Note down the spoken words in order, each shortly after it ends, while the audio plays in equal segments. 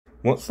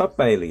What's up,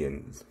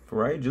 aliens?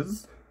 For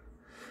ages,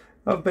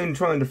 I've been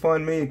trying to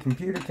find me a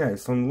computer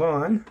case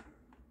online.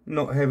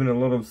 Not having a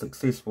lot of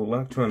successful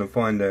luck trying to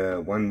find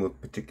one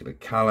with particular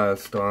colour,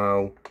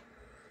 style.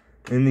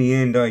 In the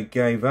end, I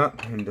gave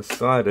up and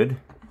decided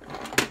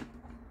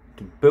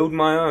to build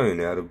my own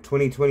out of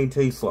 2020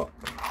 T-slot.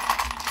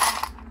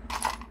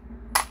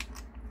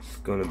 It's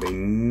going to be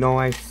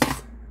nice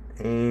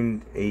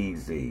and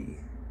easy.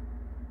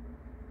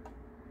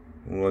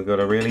 All I got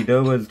to really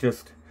do is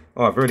just...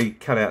 Oh, I've already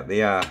cut out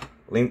the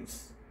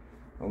lengths.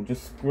 I'll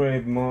just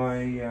grab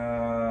my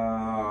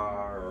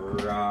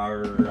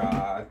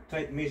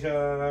tape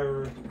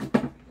measure.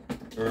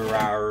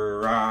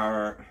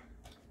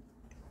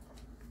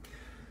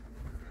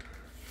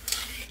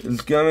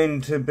 It's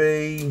going to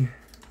be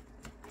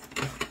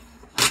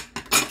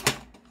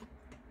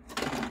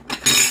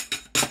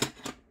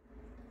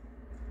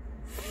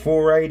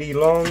 480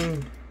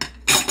 long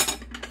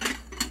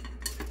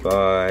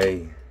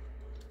by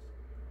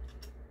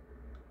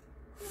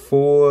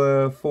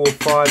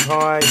 4.5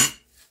 high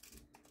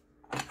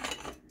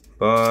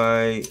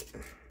by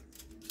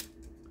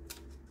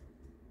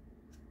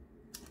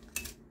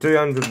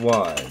 200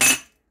 wide.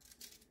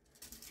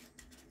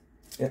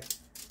 Yep,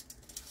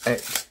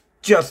 it's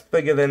just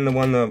bigger than the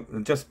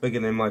one just bigger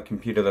than my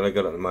computer that I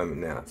got at the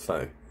moment now,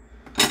 so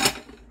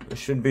it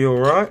should be all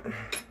right.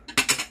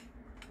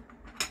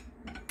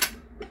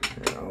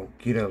 And I'll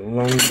get a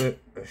long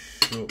bit, a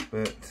short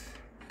bit.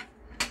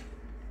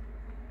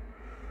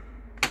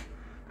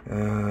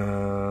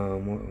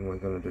 What am I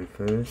going to do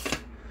first?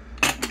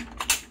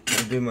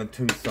 I'll do my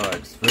two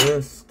sides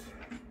first.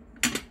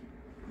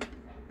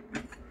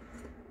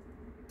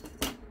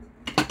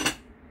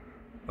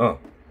 Oh,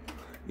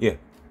 yeah.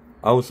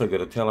 I also got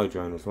a tallow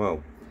drone as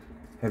well.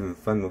 Having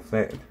fun with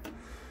that.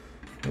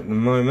 At the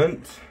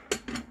moment,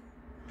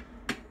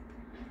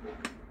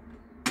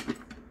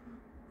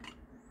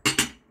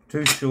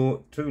 too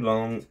short, too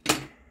long.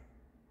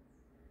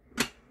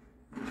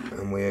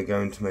 And we are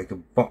going to make a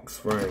box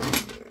frame.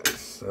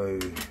 So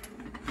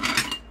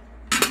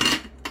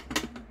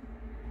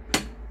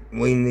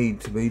we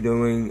need to be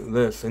doing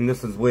this, and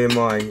this is where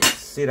my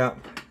setup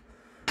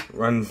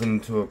runs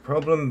into a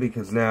problem,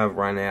 because now I've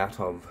run out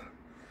of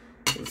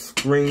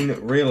screen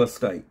real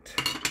estate.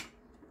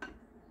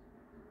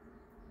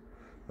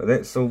 But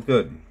that's all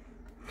good,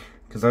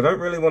 because I don't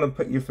really want to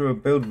put you through a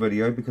build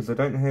video because I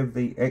don't have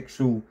the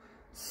actual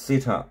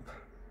setup.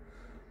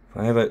 If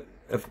I have it,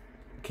 if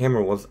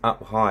camera was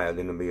up higher,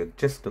 then it'd be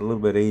just a little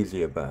bit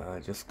easier, but I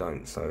just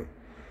don't, so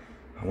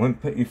I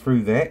won't put you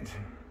through that.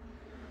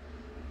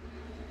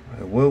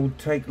 I will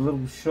take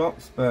little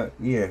shots, but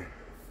yeah,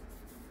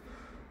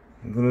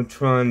 I'm gonna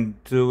try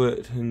and do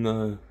it in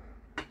the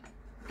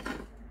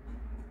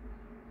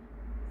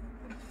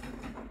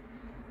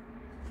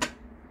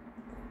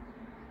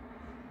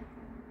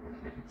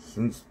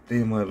since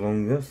they're my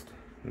longest.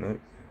 No,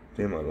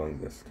 they're my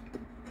longest.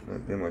 No,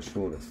 they're my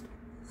shortest.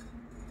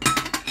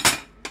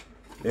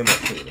 They're my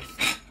shortest.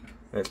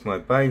 That's my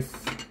base.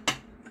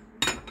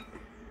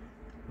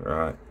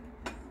 Right.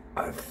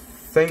 I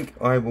think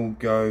I will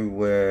go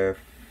with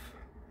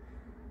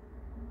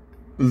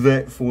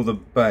that for the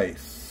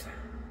base.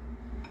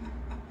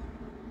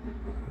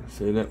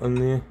 See that one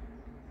there?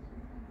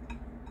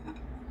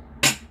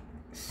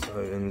 So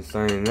in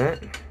saying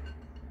that,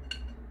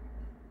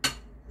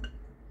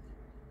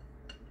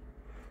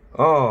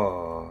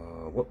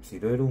 oh, whoopsie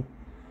doodle,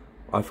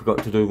 I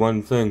forgot to do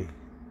one thing.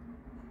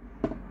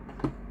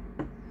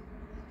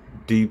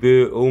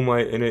 Deburr all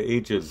my inner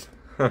edges.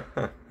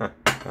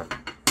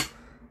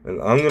 And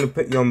I'm going to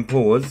put you on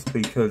pause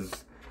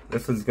because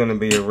this is going to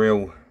be a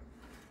real,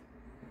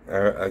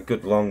 a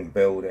good long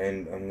build,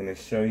 and I'm going to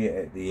show you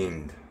at the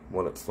end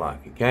what it's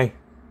like, okay?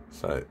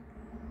 So,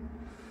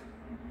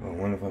 I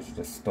wonder if I should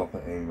just stop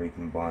it and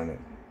recombine it.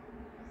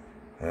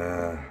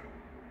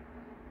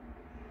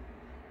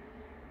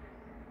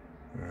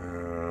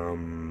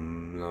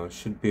 No, it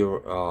should be,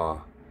 nah,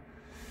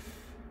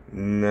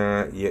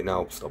 yeah, no,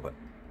 I'll stop it.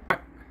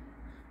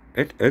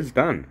 It is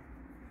done.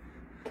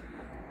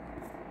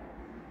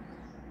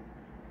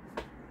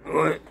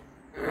 Right,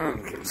 I'll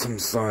get some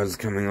size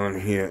coming on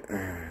here.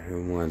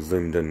 Am I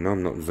zoomed in? No,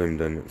 I'm not zoomed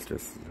in, it's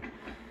just,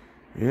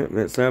 yeah,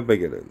 that's how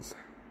big it is.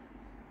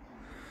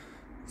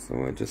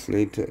 So I just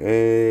need to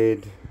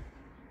add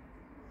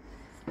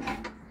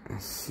a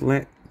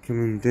slat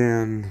coming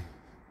down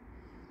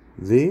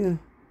there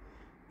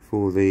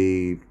for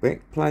the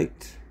back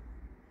plate.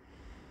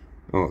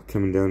 Oh,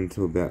 coming down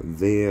to about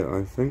there,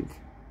 I think.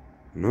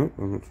 No,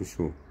 I'm not too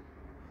sure.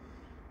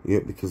 Yeah,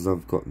 because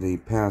I've got the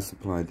power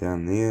supply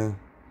down there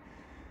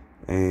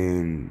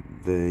and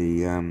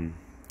the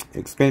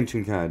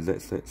expansion cards,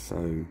 that's it.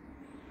 So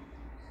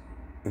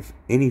if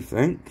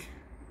anything,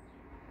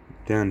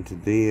 down to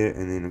there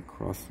and then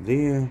across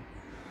there,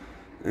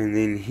 and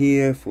then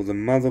here for the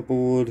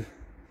motherboard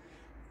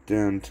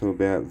down to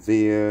about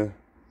there.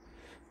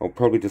 I'll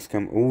probably just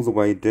come all the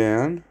way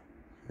down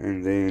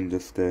and then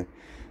just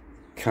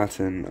cut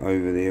in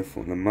over there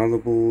for the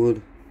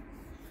motherboard.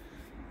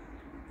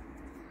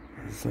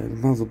 So the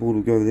motherboard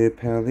will go there,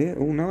 power there,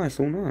 all nice,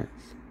 all nice.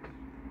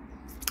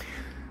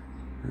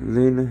 And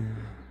then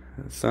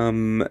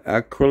some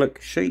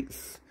acrylic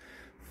sheets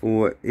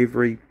for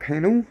every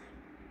panel,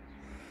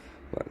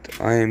 but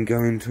I am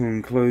going to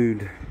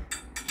include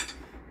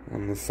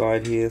on the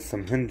side here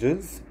some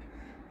hinges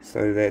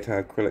so that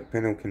our acrylic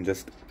panel can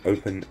just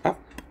open up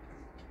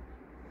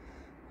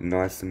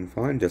nice and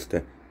fine, just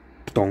a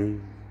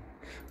dong.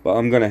 But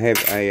I'm going to have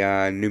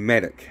a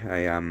pneumatic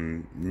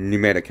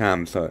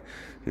arm, so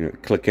you know,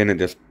 click in and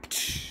just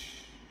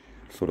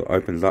sort of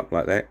opens up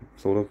like that,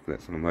 sort of.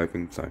 That's what I'm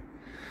hoping. So,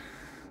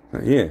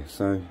 but yeah,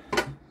 so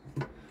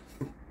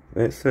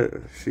that's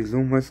it. She's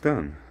almost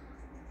done.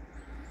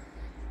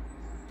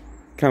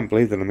 Can't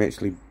believe that I'm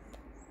actually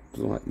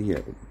like, yeah,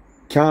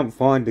 can't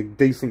find a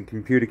decent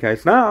computer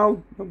case.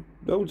 No,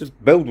 I'll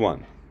just build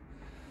one.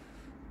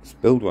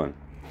 Just build one.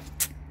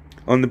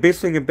 And the best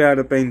thing about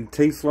it being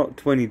T-Slot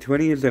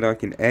 2020 is that I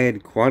can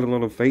add quite a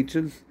lot of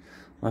features.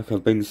 Like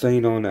I've been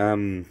seeing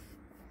on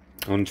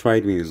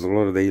Trade Me, there's a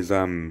lot of these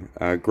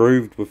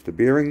grooved with the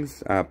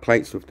bearings,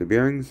 plates with the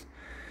bearings.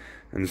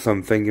 And so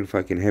I'm thinking if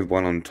I can have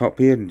one on top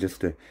here and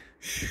just to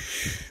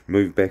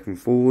move back and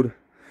forward,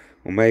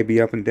 or maybe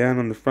up and down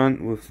on the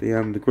front with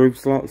the groove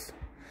slots.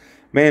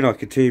 Man, I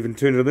could even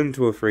turn it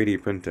into a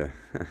 3D printer.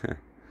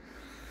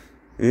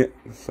 Yeah,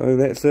 so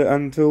that's it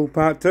until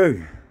part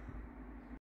 2.